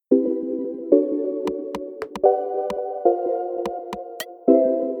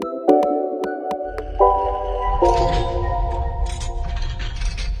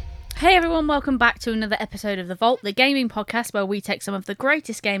and welcome back to another episode of The Vault, the gaming podcast where we take some of the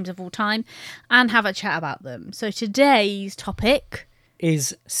greatest games of all time and have a chat about them. So today's topic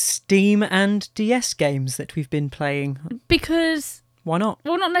is Steam and DS games that we've been playing. Because... Why not?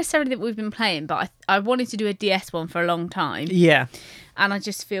 Well, not necessarily that we've been playing, but I wanted to do a DS one for a long time. Yeah. And I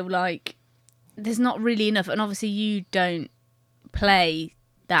just feel like there's not really enough. And obviously you don't play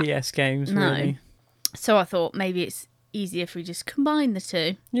that. DS games, no. really. So I thought maybe it's easier if we just combine the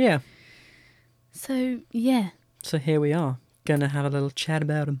two. Yeah. So, yeah. So here we are, gonna have a little chat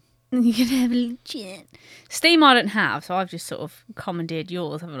about them. You're going to have a little chat. Steam I don't have, so I've just sort of commandeered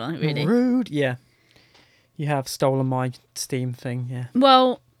yours, haven't I, really? Rude. Yeah. You have stolen my Steam thing, yeah.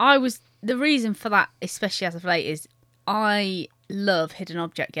 Well, the reason for that, especially as of late, is I love hidden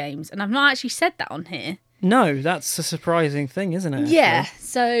object games, and I've not actually said that on here. No, that's a surprising thing, isn't it? Yeah,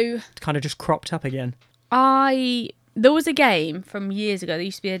 so... It's kind of just cropped up again. There was a game from years ago. There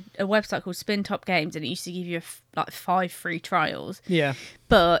used to be a website called Spin Top Games, and it used to give you 5 free trials. Yeah.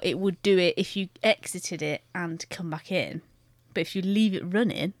 But it would do it if you exited it and come back in. But if you leave it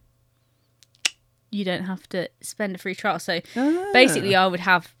running, you don't have to spend a free trial. So basically, I would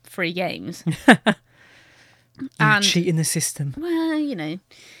have free games. And cheating the system. Well, you know.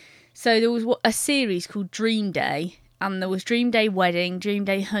 So there was a series called Dream Day, and there was Dream Day Wedding, Dream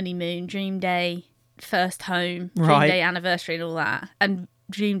Day Honeymoon, Dream Day First Home, Dream Day Anniversary and all that, and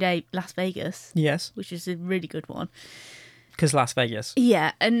Dream Day Las Vegas. Yes. Which is a really good one. Because Las Vegas.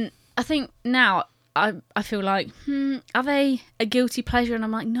 Yeah, and I think now I feel like, are they a guilty pleasure? And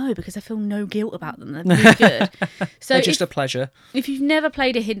I'm like, no, because I feel no guilt about them. They're really good. So They're just a pleasure. If you've never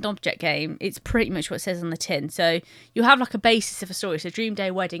played a hidden object game, it's pretty much what it says on the tin. So you have like a basis of a story. So Dream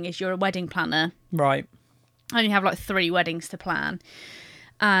Day Wedding is you're a wedding planner. Right. And you have like 3 weddings to plan.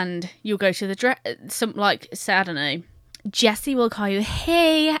 And you'll go to say, I don't know, Jesse will call you,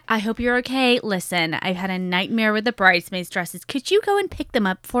 hey, I hope you're okay. Listen, I've had a nightmare with the bridesmaids' dresses. Could you go and pick them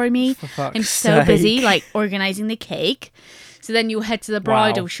up for me? I'm so busy, organising the cake. So then you'll head to the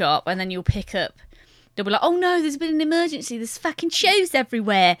bridal shop and then you'll pick up. They'll be like, oh no, there's been an emergency. There's fucking shoes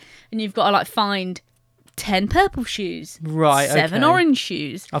everywhere. And you've got to find 10 purple shoes. Right, 7 orange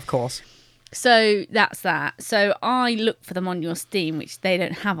shoes. Of course. So that's that. So I looked for them on your Steam, which they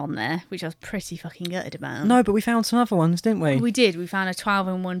don't have on there, which I was pretty fucking gutted about. No, but we found some other ones, didn't we? We did. We found a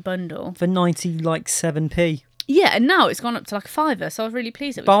 12-in-1 bundle. For 97p. Yeah, and now it's gone up to a £5, so I was really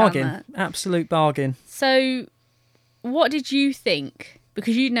pleased that we found that. Absolute bargain. So what did you think?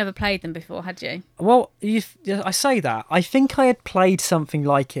 Because you'd never played them before, had you? Well, I say that. I think I had played something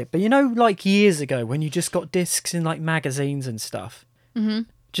like it. But years ago when you just got discs in magazines and stuff? Mm-hmm.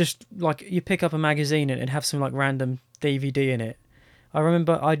 Just you pick up a magazine and it'd have some random DVD in it. I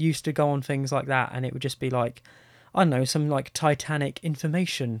remember I'd used to go on things like that and it would just be I don't know, some Titanic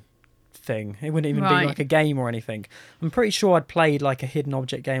information thing. It wouldn't even be a game or anything. I'm pretty sure I'd played a hidden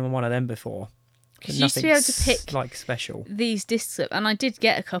object game on one of them before. Because you used to be able to pick special these discs up, and I did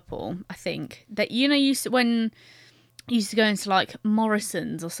get a couple, I think. That when you used to go into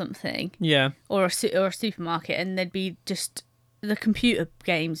Morrison's or something. Yeah. Or a supermarket, and there'd be just the computer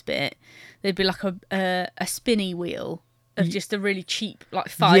games bit, there'd be a spinny wheel of just a really cheap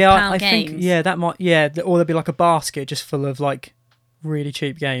 £5 games. That might or there'd be a basket just full of really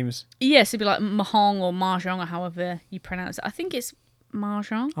cheap games. Yes, it'd be Mahjong or Mahjong or however you pronounce it. I think it's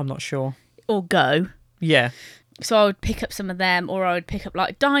Mahjong. I'm not sure. Or Go. Yeah. So I would pick up some of them, or I would pick up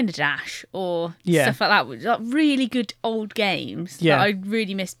Diner Dash or stuff like that. Really good old games that I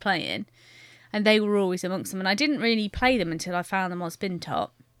really missed playing. And they were always amongst them. And I didn't really play them until I found them on Spin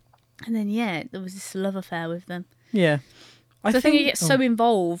Top. And then, there was this love affair with them. Yeah. I think you get so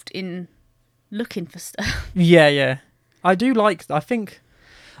involved in looking for stuff. Yeah. I think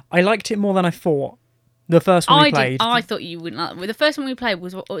I liked it more than I thought. The first one we played. I thought you wouldn't like it. The first one we played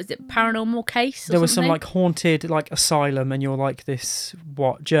was, what was it, Paranormal Case or There was something? some haunted asylum, and you're this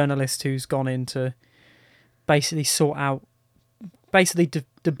journalist who's gone in to basically sort out,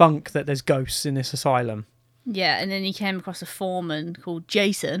 debunk that there's ghosts in this asylum. Yeah, and then you came across a foreman called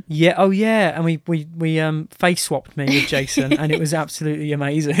Jason. Yeah, and we face swapped me with Jason, and it was absolutely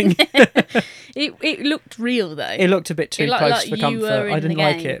amazing. It looked real though. It looked a bit too close for comfort. I didn't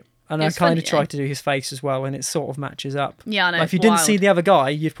like it. And I kind of tried to do his face as well, and it sort of matches up. Yeah, I know. If you didn't see the other guy,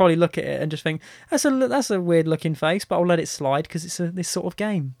 you'd probably look at it and just think, that's a weird looking face, but I'll let it slide because it's this sort of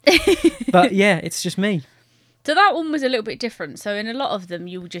game. But yeah, it's just me. So that one was a little bit different. So in a lot of them,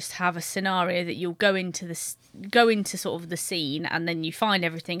 you'll just have a scenario that you'll go into sort of the scene, and then you find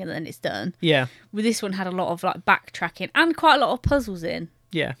everything, and then it's done. Yeah. Well, this one had a lot of backtracking and quite a lot of puzzles in.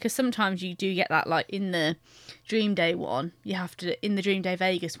 Yeah. Because sometimes you do get that, like in the Dream Day one, you have to, in the Dream Day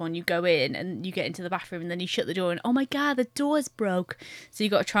Vegas one, you go in and you get into the bathroom and then you shut the door and, oh my God, the door's broke. So you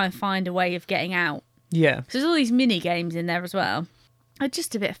got to try and find a way of getting out. Yeah. So there's all these mini games in there as well. It's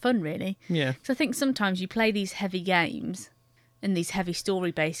just a bit of fun, really. Yeah. So I think sometimes you play these heavy games and these heavy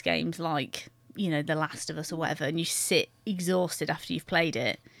story-based games like, you know, The Last of Us or whatever, and you sit exhausted after you've played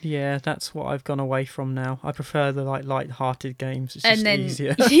it. Yeah, that's what I've gone away from now. I prefer the like light-hearted games. It's And just then,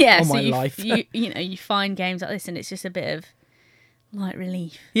 easier yeah, on so my you, life. you find games like this and it's just a bit of light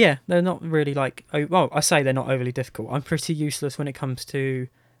relief. Yeah, they're not really like... well, I say they're not overly difficult. I'm pretty useless when it comes to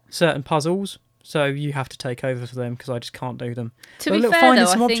certain puzzles, so you have to take over for them because I just can't do them. To But be look, fair, finding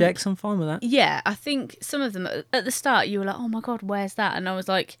though, some I think, objects, I'm fine with that. yeah, I think some of them, at the start, you were like, oh my God, where's that? And I was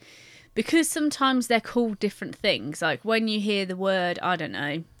like, because sometimes they're called different things. Like when you hear the word, I don't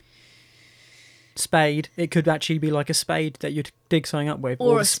know, Spade. It could actually be like a spade that you'd dig something up with,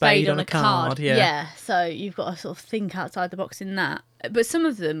 or the a spade on a card. Yeah. So you've got to sort of think outside the box in that. But some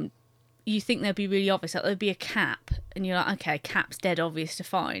of them, you think they'd be really obvious. Like there'd be a cap, and you're like, okay, cap's dead obvious to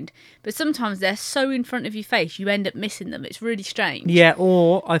find. But sometimes they're so in front of your face, you end up missing them. It's really strange. Yeah,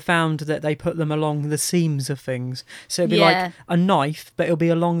 or I found that they put them along the seams of things. So it'd be Yeah. like a knife, but it'll be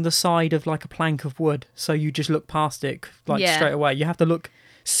along the side of like a plank of wood. So you just look past it like Yeah. straight away. You have to look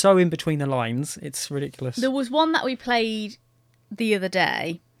so in between the lines. It's ridiculous. There was one that we played the other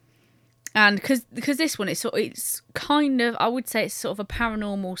day, and because this one it's kind of, I would say it's sort of a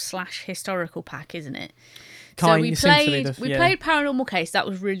paranormal / historical pack, isn't it? So we It seems to be played Paranormal Case. That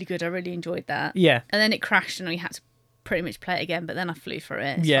was really good. I really enjoyed that. Yeah. And then it crashed and we had to pretty much play it again. But then I flew through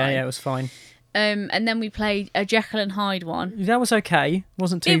it. It's Yeah, fine. yeah, it was fine. And then we played a Jekyll and Hyde one. That was okay.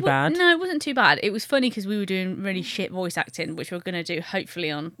 Wasn't too bad. No, it wasn't too bad. It was funny because we were doing really shit voice acting, which we're going to do hopefully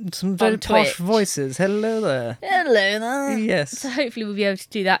on Some very on posh Twitch. voices. Hello there. Hello there. Yes. So hopefully we'll be able to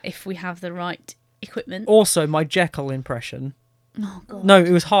do that if we have the right equipment. Also, my Jekyll impression. Oh God. No,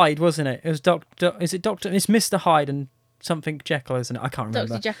 it was Hyde, wasn't it? It was Doctor. Is it Doctor? It's Mr. Hyde and something Jekyll, isn't it? I can't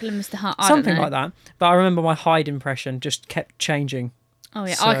remember. Dr. Jekyll and Mr. Hyde. I Something don't know. like that. But I remember my Hyde impression just kept changing. Oh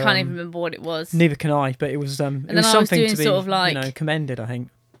yeah, So, I can't even remember what it was. Neither can I, but it was it then was I was something doing to be sort of like- commended, I think.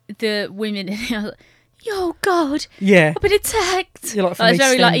 The women in it, I was like, yo God, Yeah. I've been attacked. You're like from It's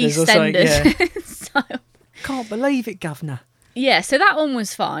very like EastEnders or something, EastEnders. So, Can't believe it, governor. yeah, so that one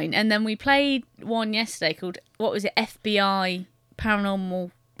was fine. And then we played one yesterday called, what was it, FBI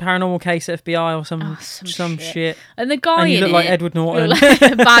Paranormal. Paranormal Case FBI or some Oh, some shit. And the guy And you in look it like Edward Norton. looked like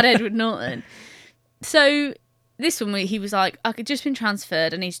a bad Edward Norton. So this one, he was like, I could just been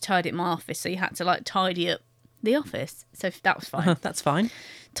transferred and he's tidied up my office. So you had to like tidy up the office. So that was fine. That's fine.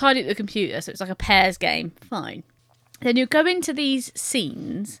 Tidy up the computer. So it's like a pairs game. Fine. Then you go into these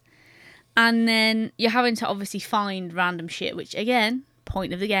scenes and then you're having to obviously find random shit, which again,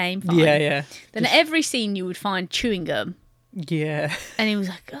 point of the game. Fine. Yeah, yeah. Then at every scene you would find chewing gum. Yeah. And he was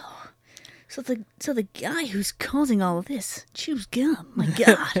like, oh, so the guy who's causing all of this chews gum. My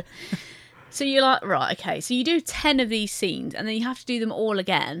God. So you're like, right, okay. So you do 10 of these scenes and then you have to do them all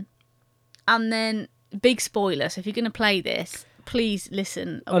again. And then, big spoiler, so if you're going to play this, please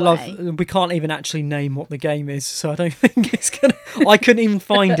listen away. We can't even actually name what the game is, so I don't think it's gonna. I couldn't even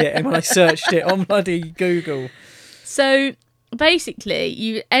find it when I searched it on bloody Google. So basically,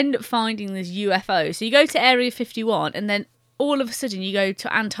 you end up finding this UFO. So you go to Area 51 and then all of a sudden you go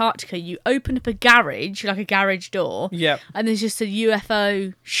to Antarctica, you open up a garage, like a garage door. Yep. And there's just a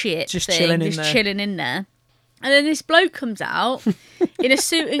UFO shit Just thing, chilling in just there. chilling in there. And then this bloke comes out in a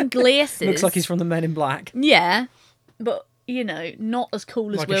suit and glasses. Looks like he's from the Men in Black. Yeah, but, you know, not as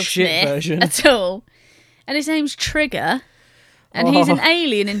cool as Like a Will shit Smith version. at all. And his name's Trigger. And he's an Oh.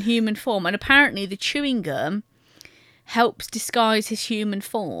 alien in human form. And apparently the chewing gum helps disguise his human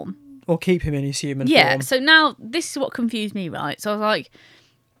form. Or keep him in his human Yeah, form. so now this is what confused me, right? So I was like,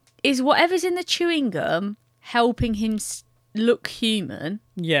 is whatever's in the chewing gum helping him look human?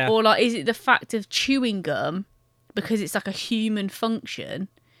 Yeah. Or like, is it the fact of chewing gum because it's like a human function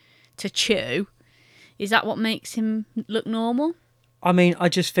to chew? Is that what makes him look normal? I mean, I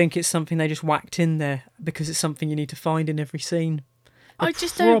just think it's something they just whacked in there because it's something you need to find in every scene. They I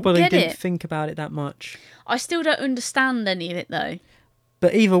just don't probably get didn't it. think about it that much. I still don't understand any of it though.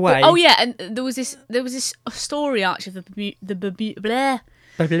 But either way, Oh yeah, and there was this story arch of the blah, blah, blah.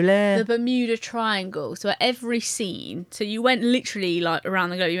 the Bermuda Triangle. So at every scene, so you went literally like around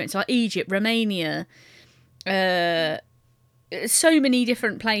the globe. You went to like Egypt, Romania, so many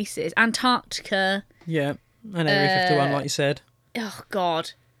different places, Antarctica. Yeah, and Area 51, like you said. Oh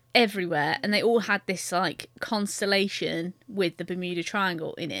God, everywhere, and they all had this like constellation with the Bermuda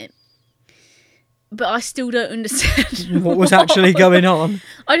Triangle in it. but I still don't understand What was actually going on?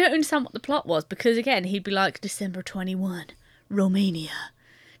 I don't understand what the plot was, because again, he'd be like, December 21, Romania.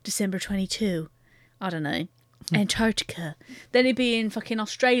 December 22, I don't know, Antarctica. Then he'd be in fucking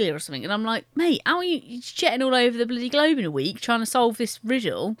Australia or something. And I'm like, mate, how are you jetting all over the bloody globe in a week trying to solve this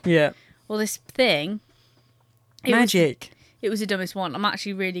riddle? Yeah. Or this thing? Magic. It was the dumbest one. I'm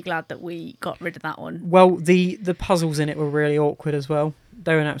actually really glad that we got rid of that one. Well, the puzzles in it were really awkward as well.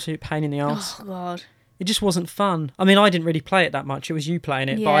 They were an absolute pain in the arse. Oh, God. It just wasn't fun. I mean, I didn't really play it that much. It was you playing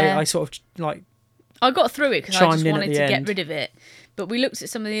it, but Yeah. I sort of, like... I got through it because I just chimed in at wanted the to get end. rid of it. But we looked at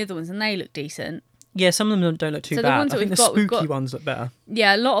some of the other ones and they look decent. Yeah, some of them don't look too So the bad. ones that I think we've the got- we've spooky got- ones look better.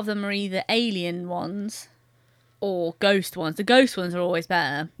 Yeah, a lot of them are either alien ones or ghost ones. The ghost ones are always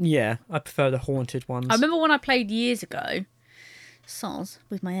better. Yeah, I prefer the haunted ones. I remember when I played years ago, Soz,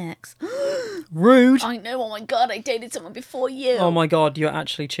 with my ex. Rude! I know, oh my God, I dated someone before you. Oh my God, you're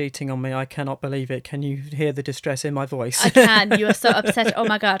actually cheating on me. I cannot believe it. Can you hear the distress in my voice? I can, you are so upset. Oh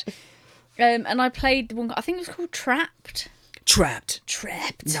my God. And I played the one, I think it was called Trapped. Trapped.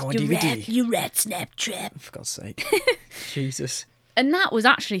 Trapped. No, on you DVD. You rat snap trap. For God's sake. Jesus. And that was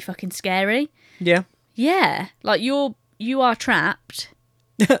actually fucking scary. Yeah. Yeah. Like you are trapped.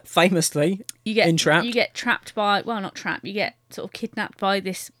 Famously. You get Entrapped. You get trapped by, well, not trapped, you get sort of kidnapped by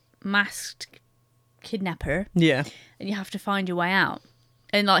this masked kidnapper. Yeah. And you have to find your way out.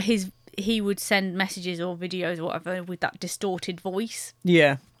 And like he would send messages or videos or whatever with that distorted voice.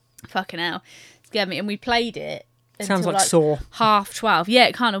 Yeah. Fucking hell. Scared me. And we played it. Sounds until, like Saw. 12:30. Yeah,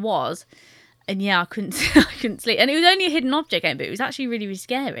 it kind of was. And yeah, I couldn't sleep. And it was only a hidden object game, but it was actually really, really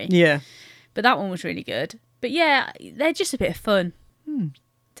scary. Yeah. But that one was really good. But yeah, they're just a bit of fun.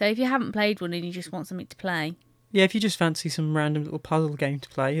 So if you haven't played one and you just want something to play. Yeah, if you just fancy some random little puzzle game to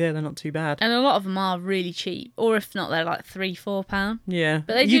play, yeah, they're not too bad. And a lot of them are really cheap. Or if not, they're like £3-4. Yeah.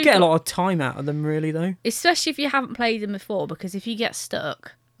 But they you do get a got- lot of time out of them, really, though. Especially if you haven't played them before, because if you get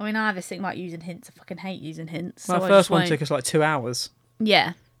stuck... I mean, I have this thing about using hints. I fucking hate using hints. My so I first just one won't. took us like 2 hours.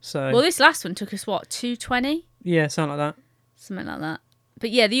 Yeah. So, Well, this last one took us, what, 2:20? yeah, something like that. Something like that. But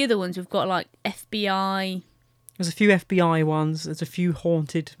yeah, the other ones we've got like FBI. There's a few FBI ones. There's a few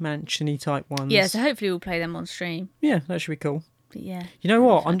haunted mansion-y type ones. Yeah, so hopefully we'll play them on stream. Yeah, that should be cool. But yeah. You know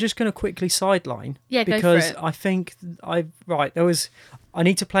what? I'm just going to quickly sideline. Yeah, go for because it. I think I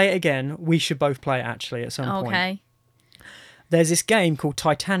need to play it again. We should both play it actually at some point. Okay. There's this game called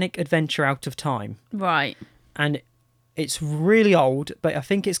Titanic Adventure Out of Time, Right. and it's really old, but I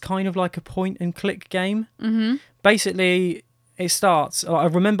think it's kind of like a point and click game. Mm-hmm. Basically, it starts. I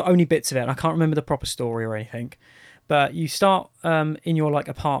remember only bits of it, and I can't remember the proper story or anything. But you start in your like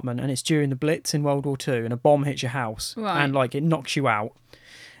apartment, and it's during the Blitz in World War II, and a bomb hits your house, Right. and like it knocks you out,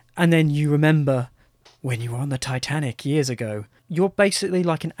 and then you remember when you were on the Titanic years ago. You're basically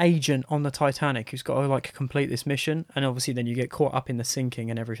like an agent on the Titanic who's got to like complete this mission, and obviously then you get caught up in the sinking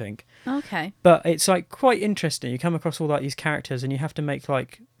and everything. Okay. But it's like quite interesting. You come across all like these characters, and you have to make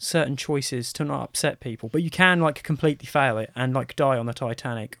like certain choices to not upset people. But you can like completely fail it and like die on the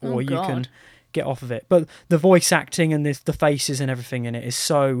Titanic, or Oh, you God. can get off of it. But the voice acting and the faces and everything in it is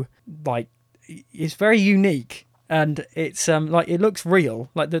so like it's very unique, and it's like it looks real.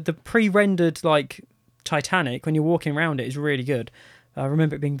 Like the pre-rendered like Titanic when you're walking around it is really good. I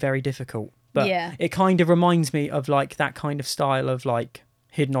remember it being very difficult, but Yeah. it kind of reminds me of like that kind of style of like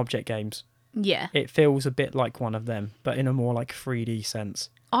hidden object games. Yeah. It feels a bit like one of them, but in a more like 3D sense.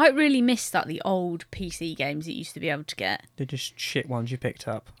 I really miss that, the old PC games that you used to be able to get. They're just shit ones you picked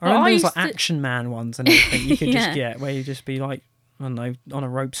up. I Well, remember I there was like used to- Action Man ones and everything you could Yeah. just get, where you just be like, I don't know, on a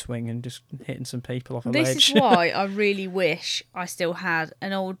rope swing and just hitting some people off a This ledge. is why I really wish I still had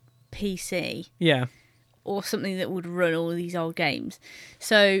an old PC Yeah. or something that would run all these old games.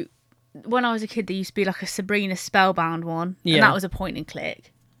 So when I was a kid, there used to be like a Sabrina Spellbound one, Yeah. and that was a point and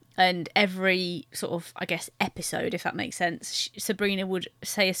click. And every sort of, I guess, episode, if that makes sense, Sabrina would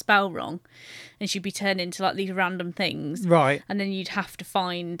say a spell wrong, and she'd be turned into like these random things, Right. and then you'd have to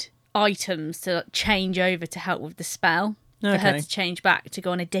find items to like, change over to help with the spell for her Okay. to change back to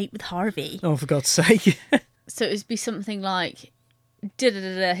go on a date with Harvey. Oh, for God's sake. So it would be something like,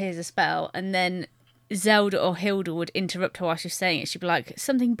 da-da-da-da, here's a spell, and then Zelda or Hilda would interrupt her while she was saying it. She'd be like,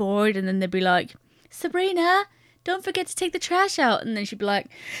 something bored, and then they'd be like, Sabrina, don't forget to take the trash out. And then she'd be like,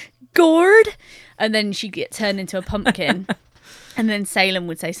 gourd, and then she'd get turned into a pumpkin. And then Salem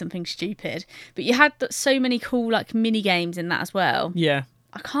would say something stupid. But you had so many cool like mini games in that as well. Yeah.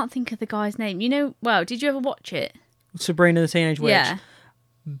 I can't think of the guy's name. You know, well, did you ever watch it? Sabrina the Teenage Witch. Yeah.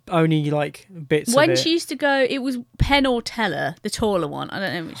 Only like bits When of it. she used to go, it was Penn or Teller, the taller one. I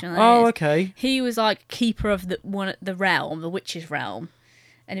don't know which one that Oh, is. okay. He was like keeper of the realm, the witch's realm,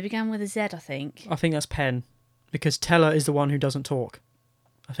 And it began with a Z, I think. I think that's Pen, because Teller is the one who doesn't talk.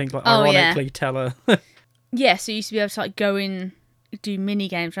 I think, like, Oh, yeah. ironically, Teller. Yeah, so you used to be able to like go in, do mini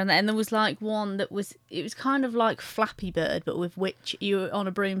games around that, and there was like one that was kind of like Flappy Bird, but with which you were on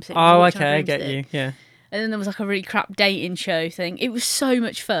a broomstick. Oh, okay, I get you. Yeah. And then there was like a really crap dating show thing. It was so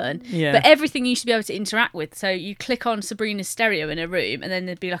much fun. Yeah. But everything you used to be able to interact with. So you click on Sabrina's stereo in a room, and then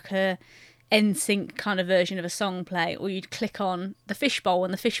there'd be like a NSYNC kind of version of a song play, or you'd click on the fishbowl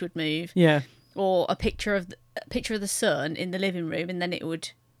and the fish would move. Yeah. Or a picture of the sun in the living room, and then it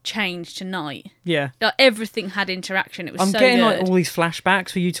would change to night. Yeah. Like, everything had interaction. It was I'm so getting good. like all these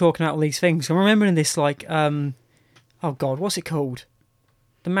flashbacks for you talking about all these things. I'm remembering this like oh god, what's it called?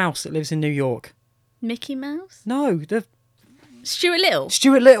 The mouse that lives in New York. Mickey Mouse? No, the Stuart Little?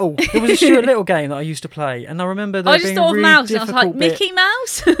 Stuart Little. There was a Stuart Little game that I used to play, and I remember there I just being thought a of really mouse, and I was difficult like, bit. Mickey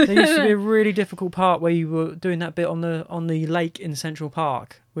Mouse? There used to be a really difficult part where you were doing that bit on the lake in Central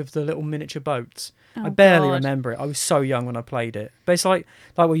Park with the little miniature boats. Oh, I barely God. remember it. I was so young when I played it. But it's like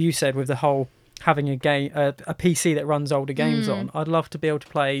what you said with the whole having a game, a PC that runs older games on. I'd love to be able to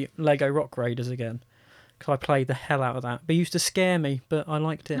play Lego Rock Raiders again, because I played the hell out of that. But it used to scare me, but I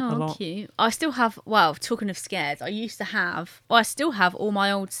liked it a lot. Cute. I still have, well, talking of scares, I still have all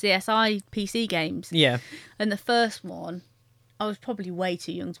my old CSI PC games. Yeah. And the first one, I was probably way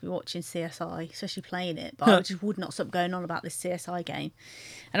too young to be watching CSI, especially playing it, but I just would not stop going on about this CSI game.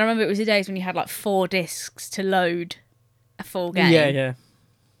 And I remember it was the days when you had like 4 discs to load a full game. Yeah, yeah.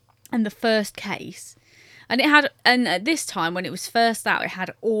 And the first case, and at this time when it was first out, it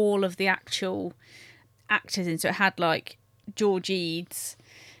had all of the actual actors in. So it had like George Eads,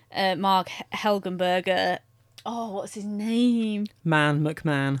 Mark Helgenberger, what's his name?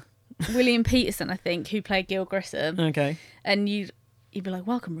 McMahon. William Peterson, I think, who played Gil Grissom. Okay. And you'd be like,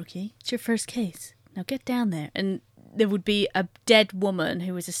 "Welcome, rookie. It's your first case. Now get down there." And there would be a dead woman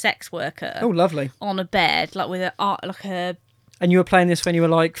who was a sex worker. Oh, lovely. On a bed, like with a. And you were playing this when you were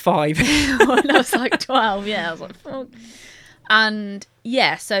like 5. When I was like 12, yeah, I was like, fuck. And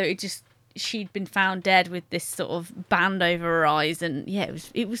yeah, so she'd been found dead with this sort of band over her eyes, and yeah,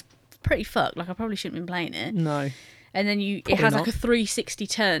 it was pretty fucked. Like, I probably shouldn't have been playing it. No. And then it has like a 360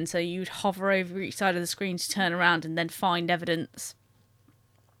 turn, so you'd hover over each side of the screen to turn around and then find evidence,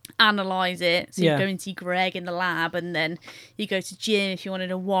 analyse it. So you go and see Greg in the lab, and then you go to Jim if you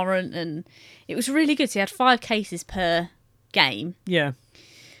wanted a warrant, and it was really good. So you had 5 cases per game. Yeah.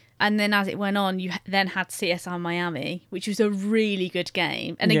 And then as it went on, you then had CSI Miami, which was a really good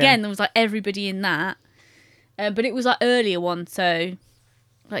game. And again, there was like everybody in that. But it was like earlier one, so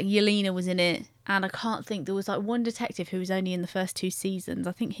like Yelena was in it. And I can't think, there was like one detective who was only in the first 2 seasons.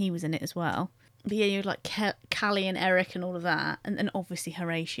 I think he was in it as well. But yeah, you had like Callie and Eric and all of that. And then obviously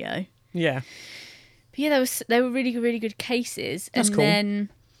Horatio. Yeah. But yeah, they were really, really good cases. That's and cool. Then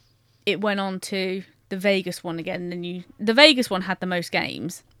it went on to the Vegas one again. And the Vegas one had the most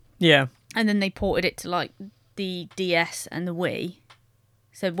games. Yeah. And then they ported it to like the DS and the Wii.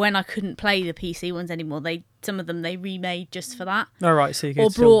 So when I couldn't play the PC ones anymore, some of them they remade just for that. All right, so you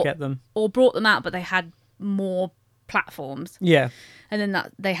could still get them. Or brought them out, but they had more platforms. Yeah. And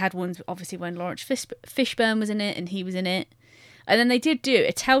then they had ones, obviously, when Lawrence Fishburne was in it and he was in it. And then they did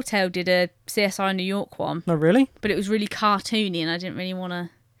Telltale did a CSI New York one. Oh, really? But it was really cartoony and I didn't really want to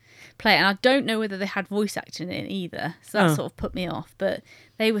play it. And I don't know whether they had voice acting in it either. So that sort of put me off. But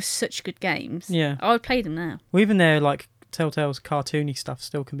they were such good games. Yeah. I would play them now. Well, even their like Telltale's cartoony stuff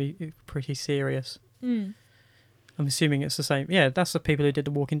still can be pretty serious. Mm. I'm assuming it's the same. Yeah, that's the people who did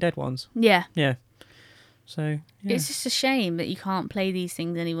the Walking Dead ones. Yeah. Yeah. So, yeah. It's just a shame that you can't play these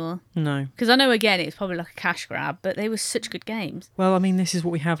things anymore. No. Because I know, again, it's probably like a cash grab, but they were such good games. Well, I mean, this is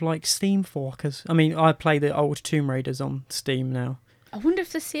what we have like Steam for, because, I mean, I play the old Tomb Raiders on Steam now. I wonder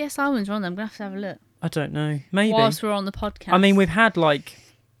if the CSI ones are on them. I'm going to have a look. I don't know. Maybe. Whilst we're on the podcast. I mean, we've kind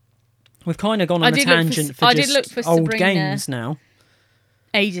of gone on a tangent for just old games now.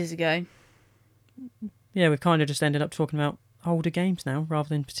 Ages ago. Yeah, we've kind of just ended up talking about older games now, rather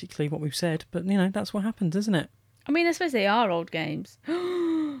than particularly what we've said. But, you know, that's what happens, isn't it? I mean, I suppose they are old games.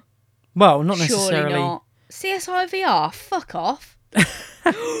 Well, not necessarily. Surely not. CSI VR? Fuck off.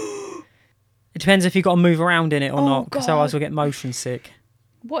 It depends if you've got to move around in it or not, because God. otherwise we'll get motion sick.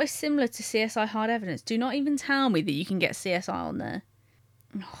 What is similar to CSI Hard Evidence? Do not even tell me that you can get CSI on there.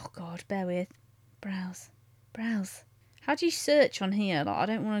 Oh, God, bear with. Browse. How do you search on here? Like, I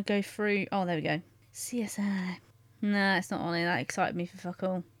don't want to go through... Oh, there we go. CSI. No, it's not on here. That excited me for fuck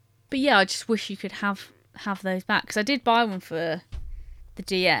all. But yeah, I just wish you could have those back. Because I did buy one for the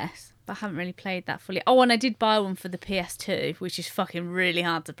DS, but I haven't really played that fully. Oh, and I did buy one for the PS2, which is fucking really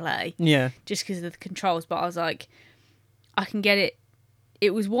hard to play. Yeah. Just because of the controls. But I was like, I can get it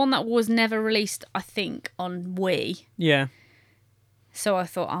it was one that was never released, I think, on Wii. Yeah. So I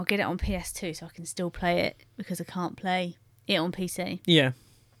thought I'll get it on PS2 so I can still play it because I can't play it on PC. Yeah.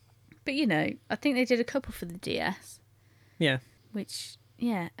 But I think they did a couple for the DS. Yeah. Which,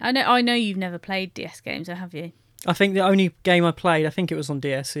 yeah, I know you've never played DS games, or have you? I think the only game I played, I think it was on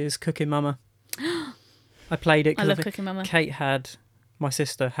DS, is Cooking Mama. I played it I love because Cooking Mama. my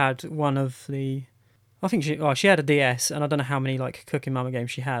sister had one of the... I think she had a DS, and I don't know how many like Cooking Mama games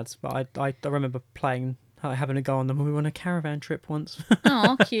she had, but I remember having a go on them when we were on a caravan trip once.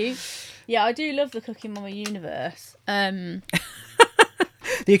 Oh, cute. Yeah, I do love the Cooking Mama universe.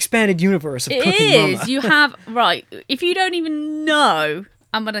 The expanded universe of Cooking Mama. It is. You have... Right, if you don't even know,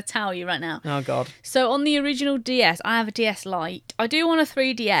 I'm going to tell you right now. Oh, God. So on the original DS, I have a DS Lite. I do want a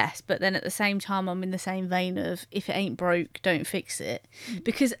 3DS, but then at the same time, I'm in the same vein of if it ain't broke, don't fix it.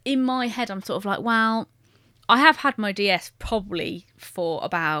 Because in my head, I'm sort of like, well, I have had my DS probably for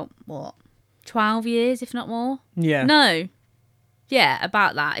about, 12 years, if not more? Yeah. No. Yeah,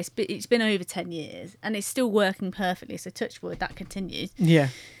 about that. It's been over 10 years, and it's still working perfectly, so touch wood, that continues. Yeah.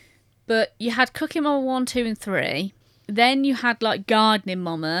 But you had Cooking Mama 1, 2 and 3. Then you had like Gardening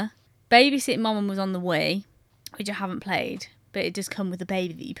Mama. Babysitting Mama was on the Wii, which I haven't played, but it does come with a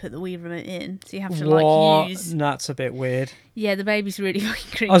baby that you put the Wii remote in, so you have to like use... That's a bit weird. Yeah, the baby's really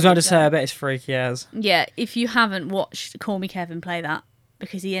fucking creepy. I was about to say, I bet it's freaky as. Yeah, if you haven't watched Call Me Kevin play that,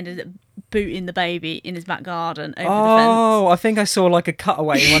 because he ended up booting the baby in his back garden over the fence. Oh, I think I saw like a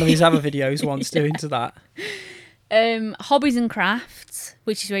cutaway in one of his other videos once doing to that. Hobbies and crafts,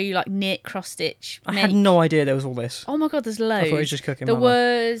 which is where you like knit, cross stitch. I had no idea there was all this. Oh my god, there's loads. I thought it was just Cooking There Mama.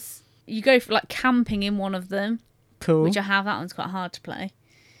 was... You go for like camping in one of them. Cool. Which I have. That one's quite hard to play.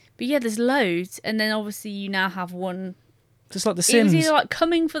 But yeah, there's loads. And then obviously you now have one... Just like The It Sims. was either like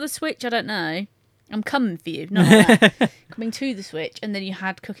coming for the Switch, I don't know. I'm coming for you. Not like that. Coming to the Switch. And then you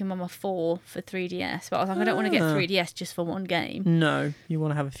had Cooking Mama 4 for 3DS. But I was like, I don't want to get 3DS just for one game. No, you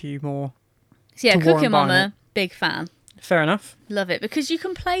want to have a few more. So yeah, to warrant Cooking buying Mama, big fan. Fair enough. Love it. Because you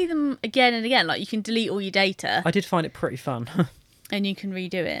can play them again and again. Like you can delete all your data. I did find it pretty fun. And you can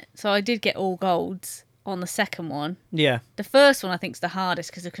redo it. So I did get all golds on the second one. Yeah. The first one I think is the hardest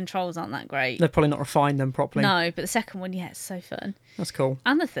because the controls aren't that great. They've probably not refined them properly. No, but the second one, yeah, it's so fun. That's cool.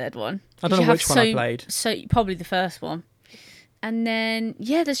 And the third one. I don't know which one I played. So probably the first one. And then,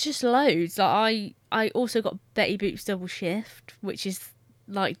 yeah, there's just loads. Like I also got Betty Boop's Double Shift, which is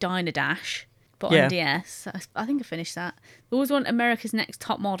like Diner Dash, but on DS. I think I finished that. There was one, America's Next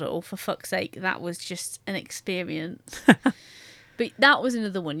Top Model, for fuck's sake. That was just an experience. But that was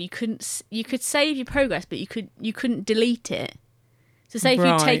another one. You could save your progress, but you couldn't delete it. So say if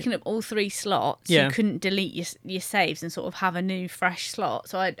you'd taken up all 3 slots, you couldn't delete your saves and sort of have a new fresh slot.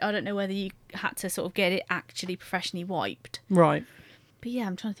 So I don't know whether you had to sort of get it actually professionally wiped. Right. But yeah,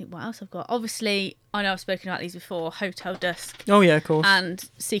 I'm trying to think what else I've got. Obviously, I know I've spoken about these before. Hotel Dusk. Oh yeah, of course. And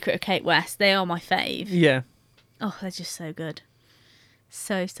Secret of Kate West. They are my fave. Yeah. Oh, they're just so good.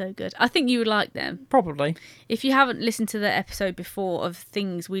 So good. I think you would like them. Probably. If you haven't listened to the episode before of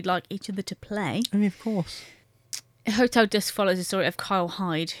things we'd like each other to play. I mean, of course. Hotel Dusk follows the story of Kyle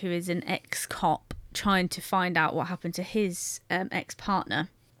Hyde, who is an ex-cop trying to find out what happened to his ex-partner,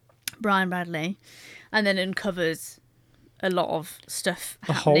 Brian Bradley, and then uncovers a lot of stuff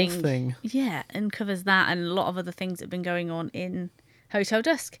happening. The whole thing. Yeah, uncovers that and a lot of other things that have been going on in Hotel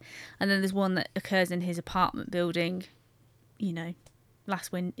Dusk. And then there's one that occurs in his apartment building,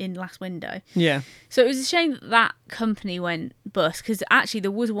 Last Window. Yeah. So it was a shame that company went bust, because actually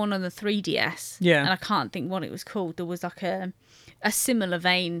there was one on the 3DS. Yeah. And I can't think what it was called. There was like a similar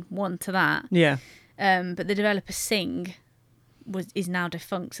vein one to that. Yeah. But the developer Sing is now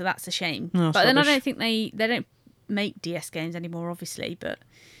defunct, so that's a shame. Oh, but then I don't think they don't make DS games anymore, obviously, but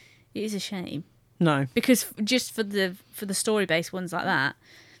it is a shame. No. Because just for the story based ones like that.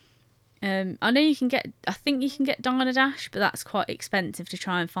 I know I think you can get Diner Dash, but that's quite expensive to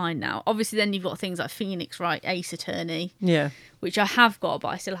try and find now. Obviously, then you've got things like Phoenix Wright, Ace Attorney. Yeah. Which I have got, but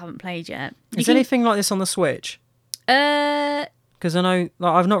I still haven't played yet. Is anything like this on the Switch? Because I know,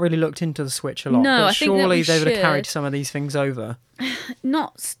 like, I've not really looked into the Switch a lot. No, but I think that surely we they would have should. carried some of these things over.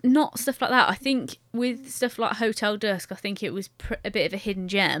 Not stuff like that. I think with stuff like Hotel Dusk, I think it was a bit of a hidden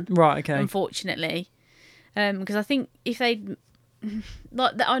gem. Right, okay. Unfortunately. Because I think if they'd...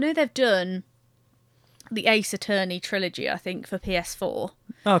 Like, I know they've done the Ace Attorney trilogy, I think, for PS4.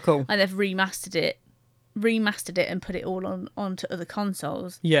 Oh, cool. And they've remastered it and put it all onto other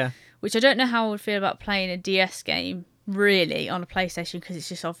consoles. Yeah. Which I don't know how I would feel about playing a DS game really, on a PlayStation, because it's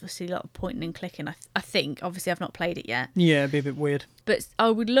just obviously a lot of pointing and clicking. I think, obviously, I've not played it yet. Yeah, it'd be a bit weird. But I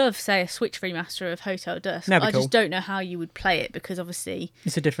would love, say, a Switch remaster of Hotel Dusk. That'd be I cool. just don't know how you would play it, because obviously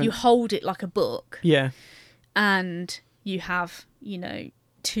It's a different... you hold it like a book. Yeah. And you have, you know,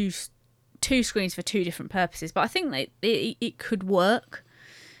 two screens for two different purposes. But I think that it could work.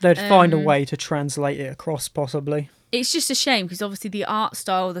 They'd find a way to translate it across, possibly. It's just a shame, because obviously the art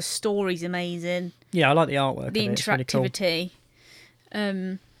style, the story's amazing. Yeah, I like the artwork. The of it. It's really cool. interactivity.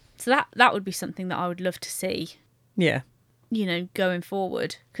 So that would be something that I would love to see. Yeah. You know, going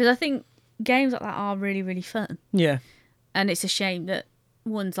forward, because I think games like that are really, really fun. Yeah. And it's a shame that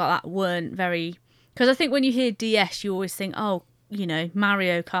ones like that weren't very. Because I think when you hear DS, you always think, oh, you know,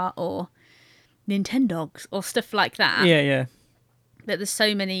 Mario Kart or Nintendogs or stuff like that. Yeah, yeah. But there's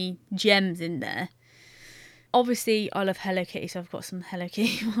so many gems in there. Obviously, I love Hello Kitty, so I've got some Hello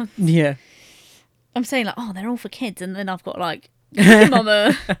Kitty ones. Yeah. I'm saying like, oh, they're all for kids, and then I've got like,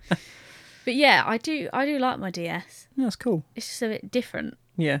 Mama. But yeah, I do like my DS. That's cool. It's just a bit different.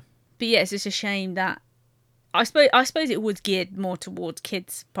 Yeah. But yeah, it's just a shame that I suppose it was geared more towards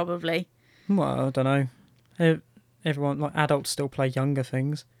kids, probably. Well, I don't know. Everyone, like adults, still play younger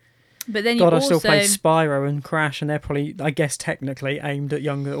things. But then I still play Spyro and Crash, and they're probably, I guess, technically aimed at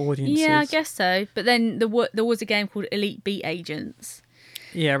younger audiences. Yeah, I guess so. But then there was a game called Elite Beat Agents.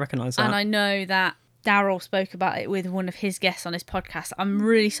 Yeah, I recognise that. And I know that Daryl spoke about it with one of his guests on his podcast. I'm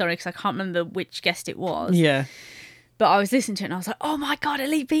really sorry because I can't remember which guest it was. Yeah. But I was listening to it and I was like, oh my God,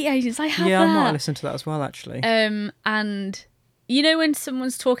 Elite Beat Agents, I have that. Yeah, I might listen to that as well, actually. And you know when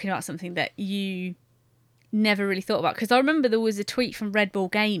someone's talking about something that you never really thought about? Because I remember there was a tweet from Red Bull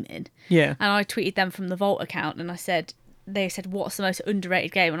Gaming. Yeah. And I tweeted them from the Vault account and they said, what's the most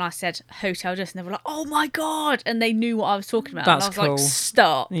underrated game? And I said, Hotel Dusk. And they were like, oh my God. And they knew what I was talking about. That's and I was cool. like,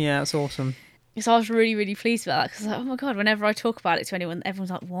 stop. Yeah, that's awesome. So I was really, really pleased about that because like, oh my God, whenever I talk about it to anyone,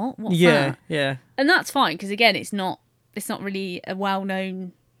 everyone's like, what? What's that? Yeah. And that's fine because again, it's not really a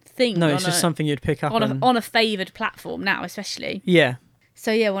well-known thing. No, it's just something you'd pick up on a favoured platform now, especially. Yeah.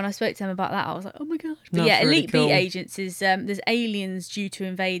 So yeah, when I spoke to them about that, I was like, oh my God. But yeah, really Elite cool. Beat Agents is there's aliens due to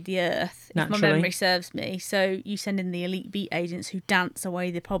invade the Earth, Naturally. if my memory serves me. So you send in the Elite Beat Agents who dance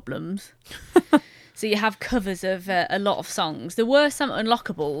away the problems. So you have covers of a lot of songs. There were some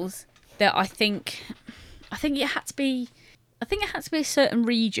unlockables that I think it had to be a certain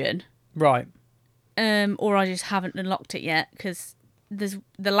region. Right. Or I just haven't unlocked it yet because there's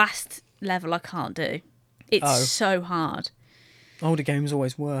the last level I can't do. It's so hard. Older games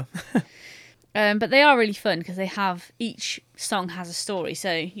always were. But they are really fun because each song has a story.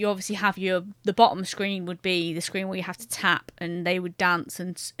 So you obviously have the bottom screen would be the screen where you have to tap and they would dance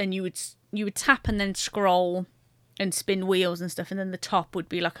and you would tap and then scroll and spin wheels and stuff. And then the top would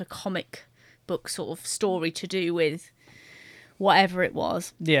be like a comic book sort of story to do with whatever it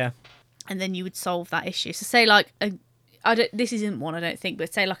was. Yeah. And then you would solve that issue. So say like this isn't one I don't think,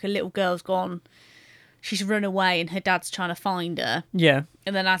 but say like a little girl's gone. She's run away and her dad's trying to find her. Yeah.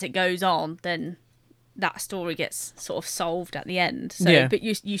 And then as it goes on, then that story gets sort of solved at the end. So, yeah. But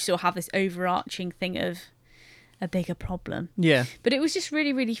you still have this overarching thing of a bigger problem. Yeah. But it was just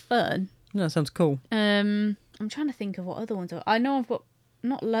really, really fun. No, that sounds cool. I'm trying to think of what other ones are. I know I've got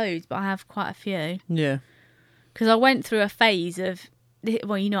not loads, but I have quite a few. Yeah. Because I went through a phase of,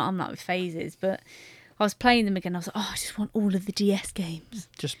 well, you know I'm like with phases, but I was playing them again. I was like, I just want all of the DS games.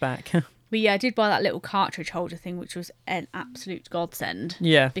 Just back. But yeah, I did buy that little cartridge holder thing, which was an absolute godsend.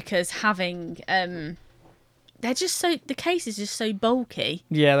 Yeah. Because having, they're just so, the case is just so bulky.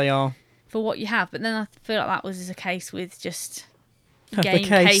 Yeah, they are. For what you have. But then I feel like that was a case with just The game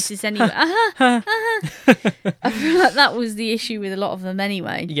case. cases anyway. I feel like that was the issue with a lot of them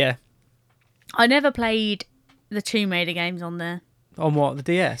anyway. Yeah. I never played the Tomb Raider games on there. On what, the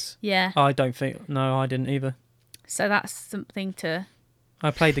DS? Yeah. I don't think, no, I didn't either. So that's something to...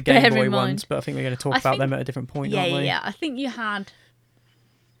 I played the Game Bear Boy in mind. ones, but I think we're going to talk about them at a different point, aren't we? Yeah. I think you had...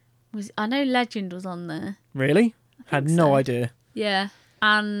 I know Legend was on there. Really? Had no so. idea. Yeah.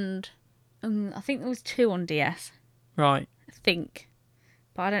 And I think there was 2 on DS. Right. I think.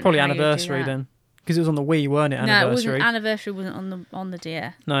 But I don't Probably know how you would do Anniversary that. then. Because it was on the Wii, weren't it? No, Anniversary. Anniversary wasn't on the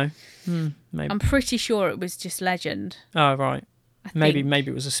DS. No. Maybe. I'm pretty sure it was just Legend. Oh, right. I Maybe think.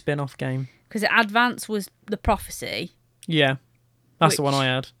 it was a spin-off game. Because Advance was the Prophecy. Yeah. That's the one I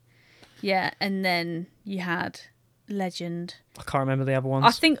had. Yeah, and then you had Legend. I can't remember the other ones.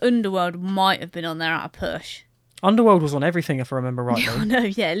 I think Underworld might have been on there at a push. Underworld was on everything, if I remember rightly. I know,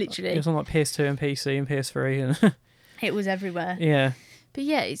 yeah, literally. It was on like PS2 and PC and PS3. And It was everywhere. yeah. But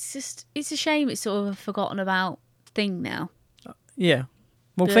yeah, it's a shame it's sort of a forgotten about thing now. Yeah.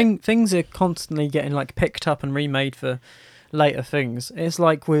 Well, But- things are constantly getting like picked up and remade for later things. It's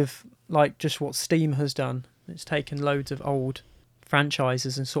like with like just what Steam has done. It's taken loads of old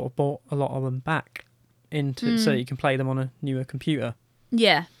franchises and sort of brought a lot of them back into so that you can play them on a newer computer.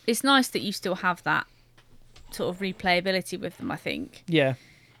 Yeah, it's nice that you still have that sort of replayability with them, I think. Yeah.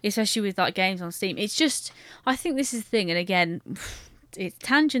 Especially with like games on Steam. It's just, I think this is the thing, and again, it's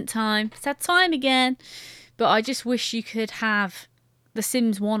tangent time. It's that time again. But I just wish you could have The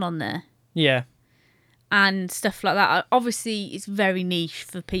Sims 1 on there Yeah. and stuff like that. Obviously, it's very niche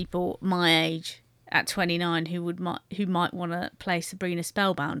for people my age at 29 who might want to play Sabrina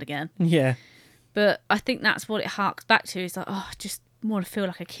Spellbound again. Yeah. But I think that's what it harks back to. Is like, oh, I just want to feel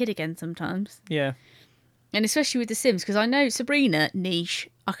like a kid again sometimes. Yeah. And especially with The Sims, because I know Sabrina, niche,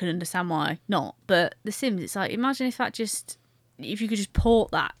 I can understand why not. But The Sims, it's like, imagine if you could just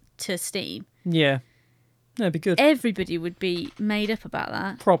port that to Steam. Yeah. That'd be good. Everybody would be made up about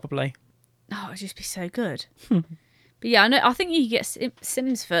that. Probably. Oh, it'd just be so good. But yeah, I think you could get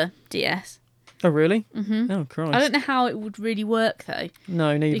Sims for DS. Oh, really? Mm-hmm. Oh, Christ. I don't know how it would really work, though.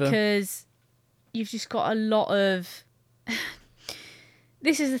 No, neither. Because you've just got a lot of...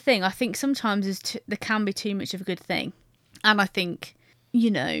 This is the thing. I think sometimes there can be too much of a good thing. And I think,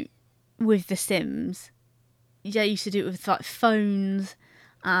 with The Sims, they used to do it with like phones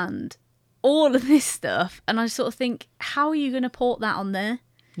and all of this stuff. And I sort of think, how are you going to port that on there?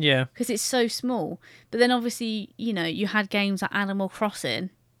 Yeah. Because it's so small. But then obviously, you had games like Animal Crossing,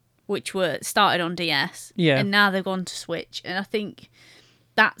 which were started on DS. Yeah. And now they've gone to Switch. And I think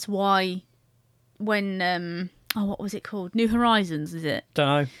that's why when... what was it called? New Horizons, is it? Don't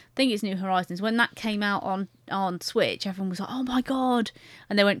know. I think it's New Horizons. When that came out on Switch, everyone was like, "Oh my god!"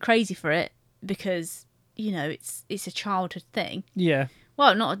 and they went crazy for it because it's a childhood thing. Yeah.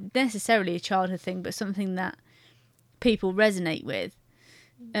 Well, not necessarily a childhood thing, but something that people resonate with.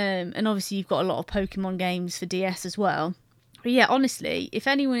 And obviously, you've got a lot of Pokemon games for DS as well. But yeah, honestly, if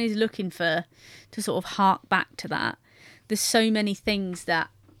anyone is looking to sort of hark back to that, there's so many things that.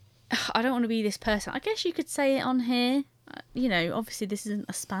 I don't want to be this person. I guess you could say it on here. Obviously this isn't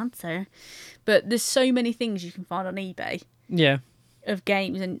a sponsor, but there's so many things you can find on eBay Yeah. of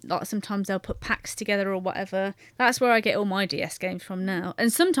games, and like sometimes they'll put packs together or whatever. That's where I get all my DS games from now.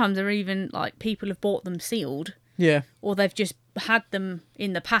 And sometimes they're even like people have bought them sealed, Yeah. or they've just had them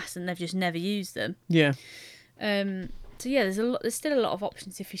in the past and they've just never used them. Yeah. So yeah, there's still a lot of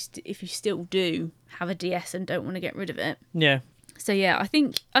options if you still do have a DS and don't want to get rid of it. Yeah. So yeah, I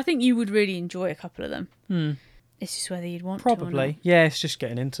think you would really enjoy a couple of them. It's just whether you'd want to or Probably. not. Yeah, it's just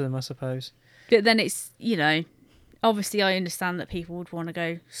getting into them, I suppose. But then it's, obviously I understand that people would want to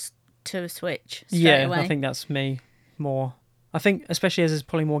go to a Switch straight away. I think that's me more. I think especially as there's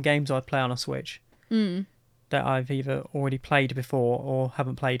probably more games I play on a Switch that I've either already played before or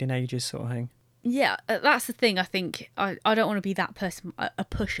haven't played in ages, sort of thing. Yeah, that's the thing. I think I don't want to be that person, a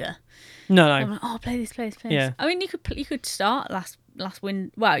pusher. No. I'm like, oh, play this. Yeah. I mean, you could start last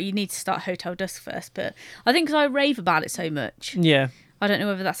win. Well, you need to start Hotel Dusk first, but I think because I rave about it so much, Yeah. I don't know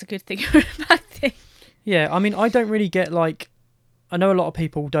whether that's a good thing or a bad thing. Yeah, I mean, I don't really get like... I know a lot of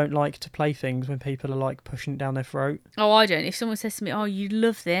people don't like to play things when people are like pushing it down their throat. Oh, I don't. If someone says to me, "Oh, you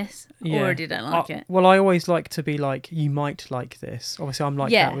love this," I already don't like it. Well, I always like to be like, you might like this. Obviously, I'm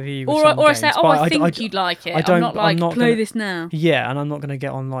like that with you. With Or some I games, say, "Oh, but I think you'd like it." I'm not like not play gonna, this now. Yeah, and I'm not going to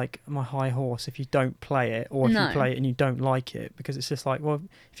get on like my high horse if you don't play it, or if No. you play it and you don't like it, because it's just like, well,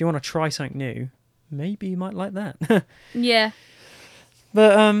 if you want to try something new, maybe you might like that. Yeah.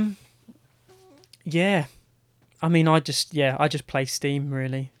 But yeah. I mean, I just play Steam,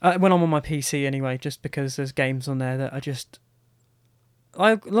 really. When I'm on my PC, anyway, just because there's games on there that are just...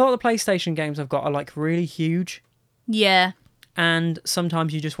 a lot of the PlayStation games I've got are, like, really huge. Yeah. And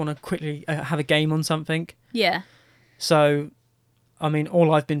sometimes you just want to quickly have a game on something. Yeah. So, I mean,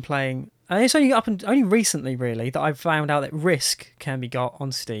 all I've been playing... And it's only recently, really, that I've found out that Risk can be got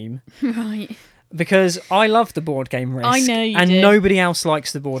on Steam. Right. Because I love the board game Risk. I know you and do. nobody else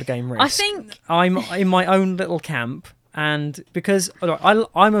likes the board game Risk. I think... I'm in my own little camp, and because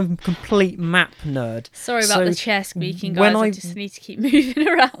I'm a complete map nerd. Sorry about the chair squeaking, when guys. I just need to keep moving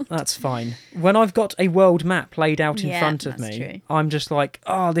around. That's fine. When I've got a world map laid out in Yeah, front of that's me, true. I'm just like,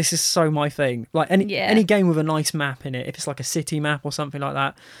 oh, this is so my thing. Like any game with a nice map in it, if it's like a city map or something like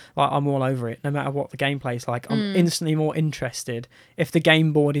that, like I'm all over it. No matter what the gameplay is like, I'm instantly more interested if the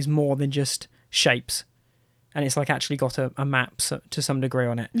game board is more than just shapes. And it's like actually got a map to some degree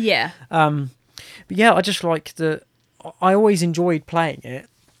on it. Yeah. But yeah, I just like I always enjoyed playing it.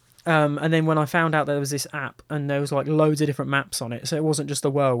 And then when I found out there was this app and there was like loads of different maps on it, so it wasn't just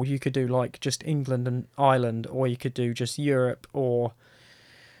the world. You could do like just England and Ireland, or you could do just Europe or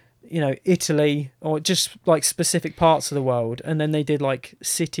Italy or just like specific parts of the world, and then they did like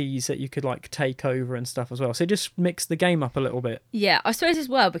cities that you could like take over and stuff as well. So it just mixed the game up a little bit. Yeah, I suppose as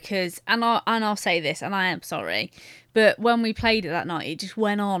well because, and I'll say this, and I am sorry, but when we played it that night, it just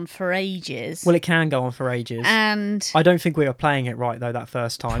went on for ages. Well, it can go on for ages, and I don't think we were playing it right though that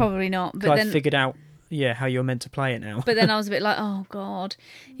first time. Probably not. But I figured out how you're meant to play it now. But then I was a bit like, oh god,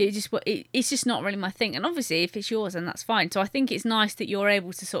 it's just not really my thing. And obviously, if it's yours, then that's fine. So I think it's nice that you're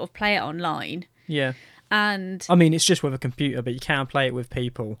able to sort of play it online. Yeah. And I mean, it's just with a computer, but you can play it with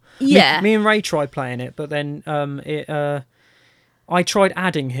people. Yeah. Me and Ray tried playing it, but then I tried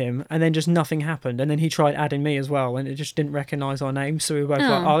adding him, and then just nothing happened. And then he tried adding me as well, and it just didn't recognise our names. So we were both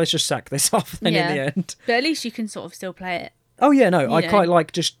like, oh, let's just sack this off then in the end. But at least you can sort of still play it. Oh, yeah, no, I quite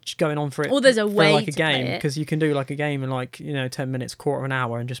like just going on for it. Or there's a way like a to game, play it. because you can do like a game in like, 10 minutes, quarter of an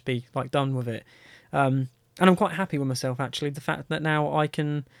hour, and just be like done with it. And I'm quite happy with myself, actually. The fact that now I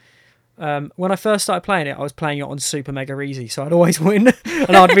can... when I first started playing it, I was playing it on super mega easy, so I'd always win.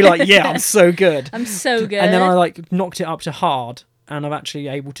 And I'd be like, yeah, I'm so good. I'm so good. And then I like knocked it up to hard, and I'm actually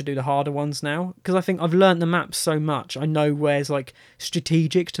able to do the harder ones now, because I think I've learnt the maps so much. I know where's like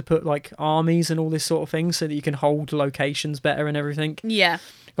strategic to put like armies and all this sort of thing, so that you can hold locations better and everything. Yeah.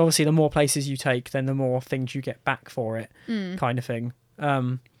 Obviously, the more places you take, then the more things you get back for it, kind of thing.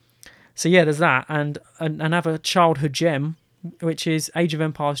 So yeah, there's that, and another childhood gem, which is Age of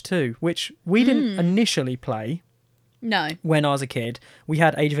Empires 2, which we didn't initially play. No. When I was a kid, we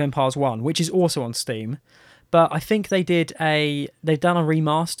had Age of Empires 1, which is also on Steam. But I think they've done a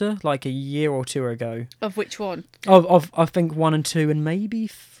remaster like a year or two ago. Of which one? Of I think 1 and 2 and maybe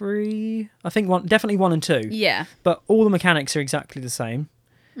 3. I think definitely 1 and 2. Yeah. But all the mechanics are exactly the same.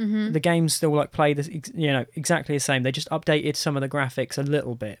 Mm-hmm. The games still like play this, exactly the same. They just updated some of the graphics a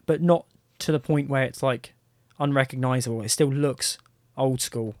little bit, but not to the point where it's like unrecognizable. It still looks old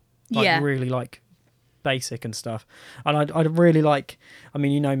school, like really like basic and stuff. And I'd really like. I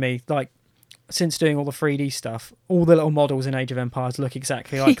mean, you know me, like. Since doing all the 3D stuff, all the little models in Age of Empires look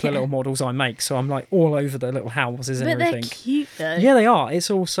exactly like the little models I make. So I'm like all over the little houses and everything. But they're cute though. Yeah, they are. It's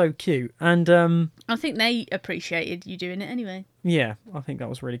all so cute. And I think they appreciated you doing it anyway. Yeah, I think that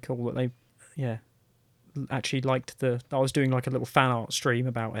was really cool that they, actually liked I was doing like a little fan art stream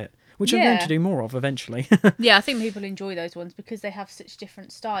about it, which I'm going to do more of eventually. Yeah, I think people enjoy those ones because they have such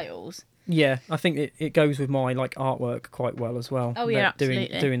different styles. Yeah, I think it goes with my like artwork quite well as well. Oh yeah,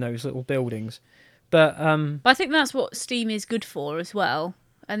 absolutely. Doing those little buildings, but I think that's what Steam is good for as well.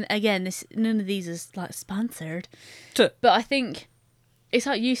 And again, none of these is like sponsored, but I think it's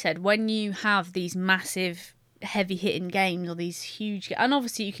like you said, when you have these massive, heavy hitting games or these huge, and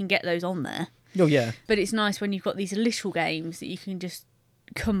obviously you can get those on there. Oh yeah, but it's nice when you've got these little games that you can just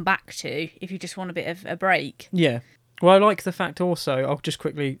come back to if you just want a bit of a break. Yeah. Well, I like the fact also, I'll just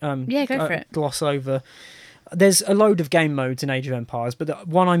quickly go for it. Gloss over. There's a load of game modes in Age of Empires, but the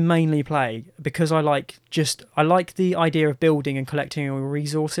one I mainly play, because I like the idea of building and collecting your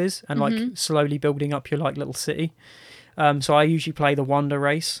resources and like slowly building up your like little city. So I usually play the wonder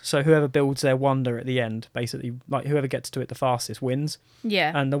race. So whoever builds their wonder at the end, basically, like whoever gets to it the fastest wins.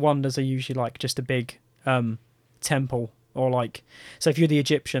 Yeah. And the wonders are usually like just a big temple. Or like, so if you're the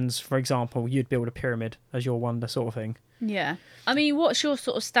Egyptians, for example, you'd build a pyramid as your wonder sort of thing. Yeah. I mean, what's your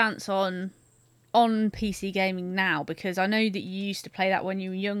sort of stance on PC gaming now? Because I know that you used to play that when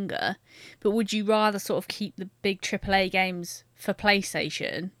you were younger, but would you rather sort of keep the big AAA games for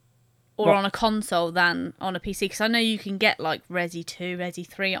PlayStation or on a console than on a PC? Because I know you can get like Resi 2, Resi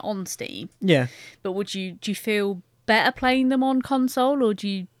 3 on Steam. Yeah. But do you feel better playing them on console, or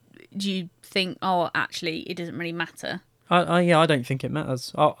do you think, oh, actually, it doesn't really matter? I don't think it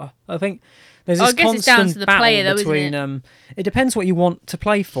matters. I think there's this I guess it's down to the player, though, between. Isn't it? It depends what you want to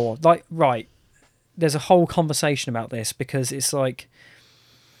play for. Like, right, there's a whole conversation about this because it's like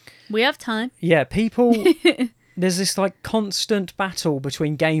we have time. Yeah, people. There's this like constant battle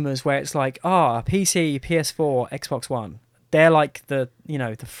between gamers where it's like, PC, PS4, Xbox One. They're like the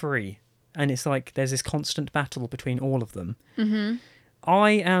free, and it's like there's this constant battle between all of them. Mm-hmm. I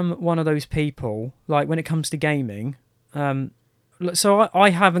am one of those people. Like when it comes to gaming. So I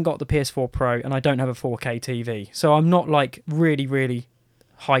haven't got the PS4 Pro and I don't have a 4K TV. So I'm not like really, really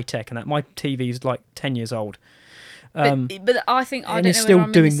high tech and that. My TV is like 10 years old. But I think I don't know whether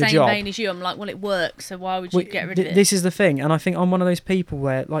I'm in the same vein as you. I'm like, well, it works, so why would you get rid of it? This is the thing, and I think I'm one of those people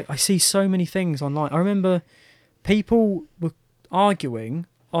where like I see so many things online. I remember people were arguing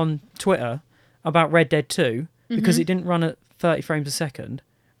on Twitter about Red Dead 2 because it didn't run at 30 frames a second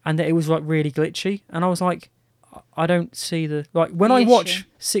and that it was like really glitchy, and I was like, I don't see when I watch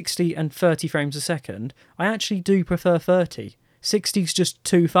 60 and 30 frames a second, I actually do prefer 30 60's just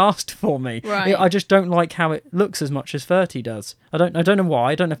too fast for me. Right. I just don't like how it looks as much as 30 does. I don't know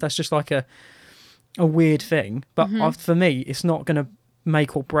why. I don't know if that's just like a weird thing, but for me, it's not going to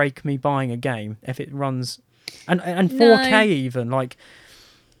make or break me buying a game if it runs and 4K even. Like,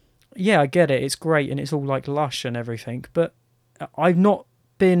 yeah, I get it. It's great and it's all like lush and everything, but I've not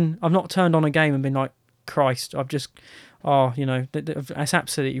turned on a game and been like, Christ, I've just, it's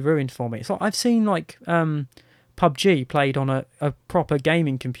absolutely ruined for me. It's like I've seen like PUBG played on a proper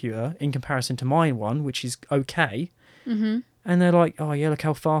gaming computer in comparison to mine one, which is okay. Mm-hmm. And they're like, oh yeah, look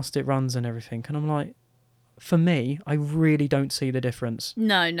how fast it runs and everything. And I'm like, for me, I really don't see the difference.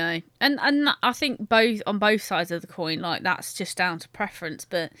 No. And I think on both sides of the coin, like that's just down to preference.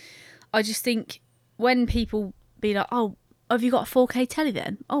 But I just think when people be like, oh, have you got a 4K telly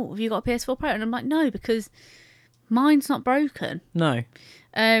then? Oh, have you got a PS4 Pro? And I'm like, no, because mine's not broken. No.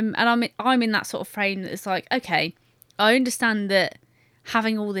 And I'm in that sort of frame that it's like, okay, I understand that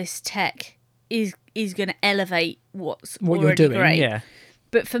having all this tech is going to elevate what you're doing, great. yeah.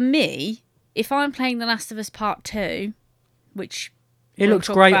 But for me, if I'm playing The Last of Us Part 2, which it looks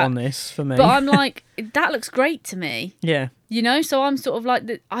great on this for me, but I'm like, that looks great to me. Yeah. You know, so I'm sort of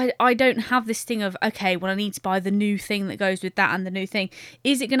like, I don't have this thing of, okay, well, I need to buy the new thing that goes with that and the new thing.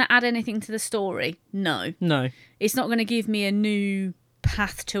 Is it going to add anything to the story? No. It's not going to give me a new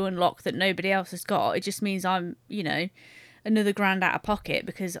path to unlock that nobody else has got. It just means I'm, another grand out of pocket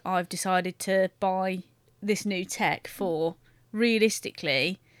because I've decided to buy this new tech for,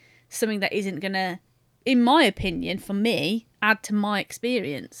 realistically, something that isn't going to, in my opinion, for me, add to my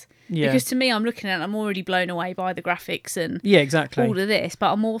experience. Yeah. Because to me, I'm looking at it, I'm already blown away by the graphics and exactly all of this,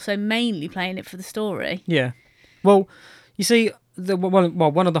 but I'm also mainly playing it for the story. Yeah. Well, you see,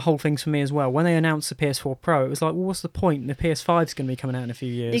 one of the whole things for me as well, when they announced the PS4 Pro, it was like, well, what's the point? The PS5 is going to be coming out in a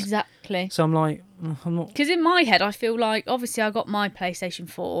few years. Exactly. So I'm like, I'm not... Because in my head, I feel like, obviously, I got my PlayStation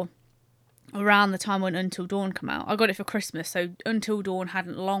 4 around the time when Until Dawn came out. I got it for Christmas, so Until Dawn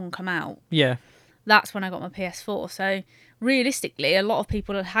hadn't long come out. Yeah. That's when I got my PS4. So realistically, a lot of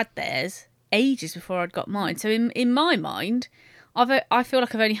people had theirs ages before I'd got mine. So in my mind, I feel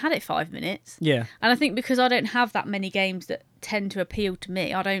like I've only had it 5 minutes. Yeah. And I think because I don't have that many games that tend to appeal to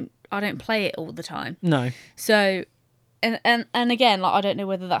me, I don't play it all the time. No. So, and again, like I don't know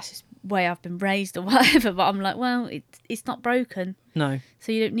whether that's just the way I've been raised or whatever, but I'm like, well, it's not broken. No.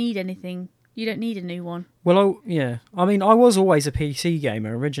 So you don't need anything. You don't need a new one. Well, I mean, I was always a PC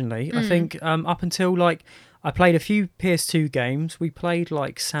gamer originally. I think up until like I played a few PS2 games. We played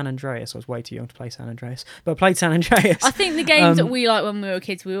like San Andreas. I was way too young to play San Andreas, but I played San Andreas. I think the games that we liked when we were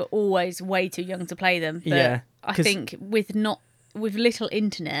kids, we were always way too young to play them. But I think with little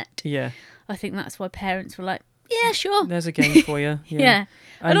internet, I think that's why parents were like, yeah, sure. There's a game for you. Yeah.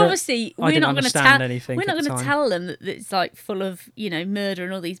 And obviously, we're not going to tell them that it's like full of, murder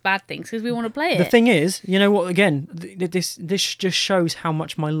and all these bad things because we want to play it. The thing is, you know what? Again, this just shows how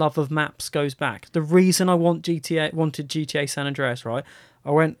much my love of maps goes back. The reason I wanted GTA San Andreas, right?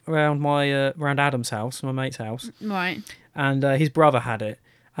 I went around around Adam's house, my mate's house, right? And his brother had it,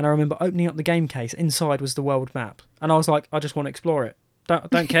 and I remember opening up the game case. Inside was the world map, and I was like, I just want to explore it.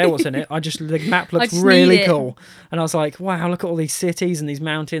 Don't care what's in it. The map looks really cool. And I was like, wow, look at all these cities and these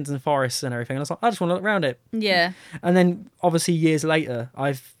mountains and forests and everything. And I was like, I just want to look around it. Yeah. And then obviously years later,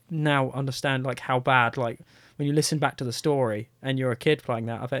 I've now understand like how bad, like when you listen back to the story and you're a kid playing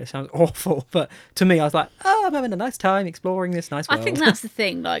that, I bet it sounds awful. But to me, I was like, oh, I'm having a nice time exploring this nice world. I think that's the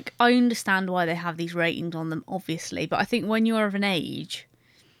thing. Like, I understand why they have these ratings on them, obviously. But I think when you're of an age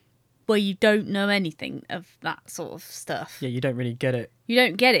where you don't know anything of that sort of stuff. Yeah, you don't really get it. You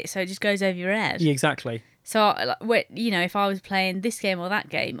don't get it, so it just goes over your head. Yeah, exactly. So, if I was playing this game or that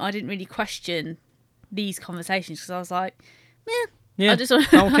game, I didn't really question these conversations because I was like, I just want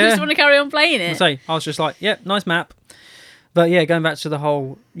to carry on playing it. I was just like, nice map. But yeah, going back to the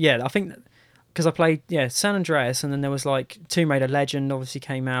whole, I think because I played San Andreas, and then there was like Tomb Raider Legend obviously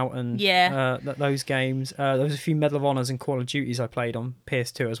came out, and those games. There was a few Medal of Honors and Call of Duties I played on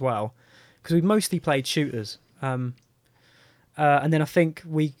PS2 as well, because we mostly played shooters. And then I think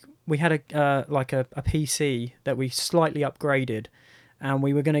we had a PC that we slightly upgraded, and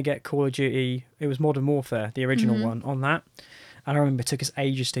we were going to get Call of Duty. It was Modern Warfare, the original one, on that. And I remember it took us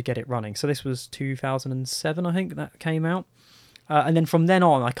ages to get it running. So this was 2007, I think, that came out. And then from then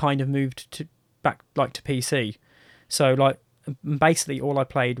on, I kind of moved back to PC. So like basically all I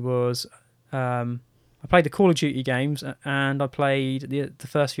played was I played the Call of Duty games, and I played the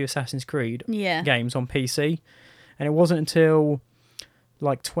first few Assassin's Creed games on PC. And it wasn't until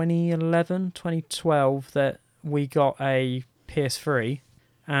like 2011, 2012 that we got a PS3,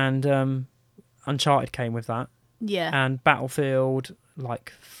 and Uncharted came with that. Yeah. and Battlefield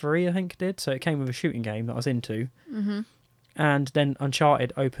like 3, I think it did. So it came with a shooting game that I was into. Mm-hmm. And then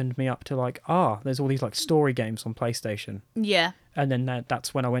Uncharted opened me up to like, there's all these like story games on PlayStation. Yeah. And then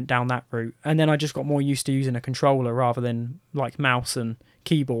that's when I went down that route. And then I just got more used to using a controller rather than like mouse and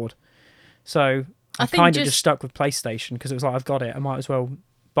keyboard. So I kind of just stuck with PlayStation because it was like, I've got it. I might as well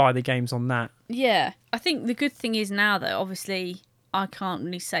buy the games on that. Yeah. I think the good thing is now, though, obviously, I can't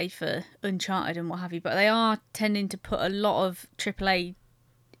really say for Uncharted and what have you, but they are tending to put a lot of AAA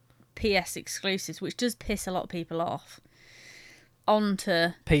PS exclusives, which does piss a lot of people off, onto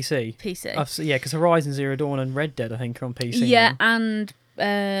PC. Yeah, because Horizon Zero Dawn and Red Dead, I think, are on PC. Yeah, now. and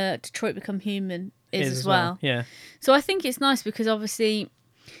Detroit Become Human is as well. Yeah. So I think it's nice because obviously,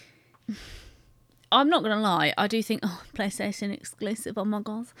 I'm not going to lie, I do think, PlayStation exclusive, oh my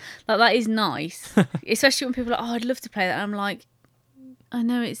god. Like, that is nice. Especially when people are like, I'd love to play that. And I'm like, I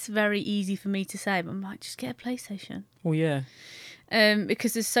know it's very easy for me to say, but I'm like, just get a PlayStation. Well, yeah.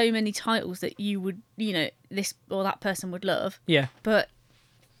 Because there's so many titles that you would, this or that person would love. Yeah. But,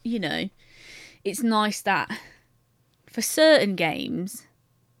 it's nice that for certain games,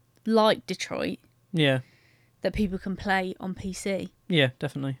 like Detroit, that people can play on PC. Yeah,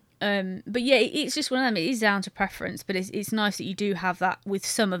 definitely. But yeah, it's just one of them. It is down to preference, but it's nice that you do have that with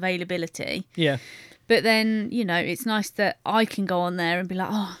some availability. Yeah. But then, it's nice that I can go on there and be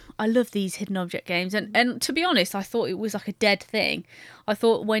like, I love these hidden object games. And to be honest, I thought it was like a dead thing. I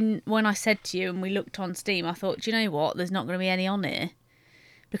thought when I said to you and we looked on Steam, I thought, do you know what? There's not going to be any on here.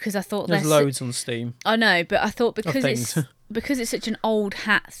 Because I thought there's loads on Steam. I know, but I thought because it's such an old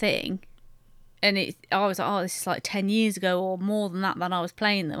hat thing, and I was like, this is like 10 years ago or more than that I was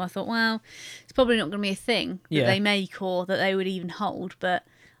playing them. I thought, well, it's probably not going to be a thing that they make or that they would even hold, but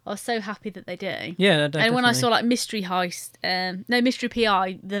I was so happy that they do. Yeah, and when I saw like Mystery Heist, Mystery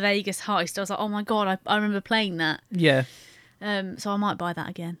PI, the Vegas Heist, I was like, oh my god, I remember playing that. Yeah. So I might buy that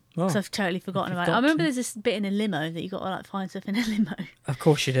again. Because I've totally forgotten about it. I remember there's this bit in a limo that you got to like find stuff in a limo. Of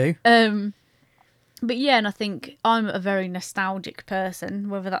course you do. But yeah, and I think I'm a very nostalgic person.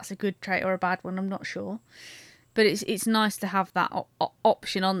 Whether that's a good trait or a bad one, I'm not sure. But it's nice to have that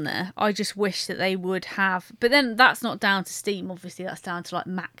option on there. I just wish that they would have... But then that's not down to Steam, obviously. That's down to like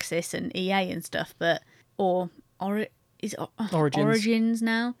Maxis and EA and stuff. But Origins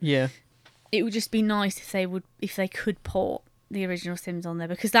now? Yeah. It would just be nice if they could port the original Sims on there,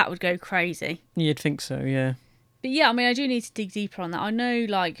 because that would go crazy. You'd think so, yeah. But yeah, I mean, I do need to dig deeper on that. I know,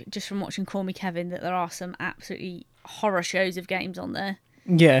 like, just from watching Call Me Kevin, that there are some absolutely horror shows of games on there.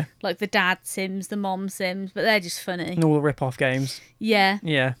 Yeah. Like the dad Sims, the mom Sims, but they're just funny. And all the rip-off games. Yeah.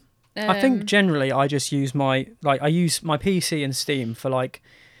 Yeah. I think generally I just use my PC and Steam for, like,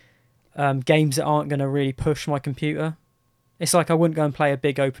 games that aren't going to really push my computer. It's like I wouldn't go and play a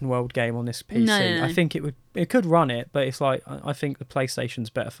big open world game on this PC. No. I think it could run it, but it's like I think the PlayStation's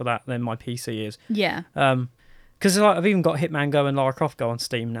better for that than my PC is. Yeah. Because I've even got Hitman Go and Lara Croft Go on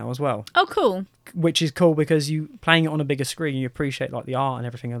Steam now as well. Oh, cool. Which is cool because you playing it on a bigger screen, you appreciate like the art and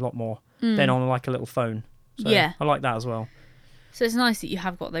everything a lot more than on like a little phone. So yeah. I like that as well. So it's nice that you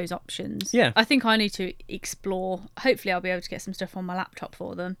have got those options. Yeah. I think I need to explore. Hopefully I'll be able to get some stuff on my laptop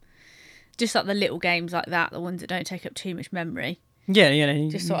for them. Just like the little games like that, the ones that don't take up too much memory. Yeah,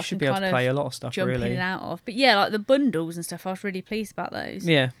 you should be able to play a lot of stuff, jump really. in and out of. But yeah, like the bundles and stuff, I was really pleased about those.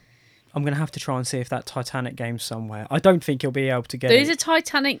 Yeah. I'm going to have to try and see if that Titanic game's somewhere. I don't think you'll be able to get there is a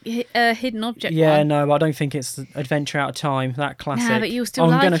Titanic hidden object Yeah, one. No, I don't think it's Adventure Out of Time, that classic. Nah, but you'll still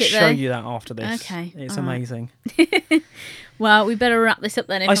I'm like going to it, show though. you that after this. Okay. It's amazing. Well, we better wrap this up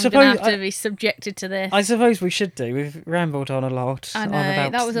then if I'm going to have to be subjected to this. I suppose we should do. We've rambled on a lot. I know,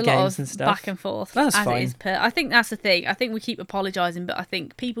 about that was a lot of back and forth. That's fine. It is I think that's the thing. I think we keep apologising, but I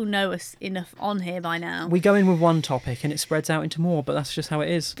think people know us enough on here by now. We go in with one topic and it spreads out into more, but that's just how it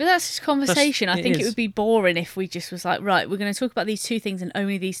is. But that's just conversation. I think it would be boring if we just was like, right, we're going to talk about these two things and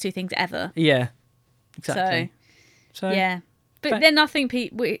only these two things ever. Yeah, exactly. So yeah. But then I think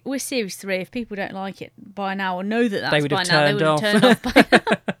we're Series 3. If people don't like it by now or know that that's by now, they would have turned off by now.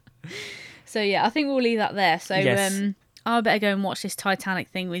 So yeah, I think we'll leave that there. So yes. I better go and watch this Titanic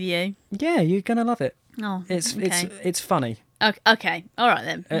thing with you. Yeah, you're going to love it. Oh, it's funny. Okay, all right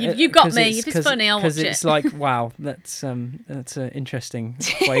then. You've got me. If it's funny, I'll watch it. Because it's like, wow, that's an interesting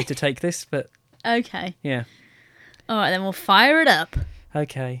way to take this. But okay. Yeah. All right, then we'll fire it up.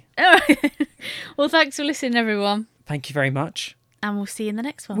 Okay. All right. Well, thanks for listening, everyone. Thank you very much. And we'll see you in the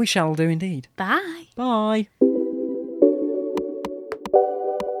next one. We shall do indeed. Bye. Bye.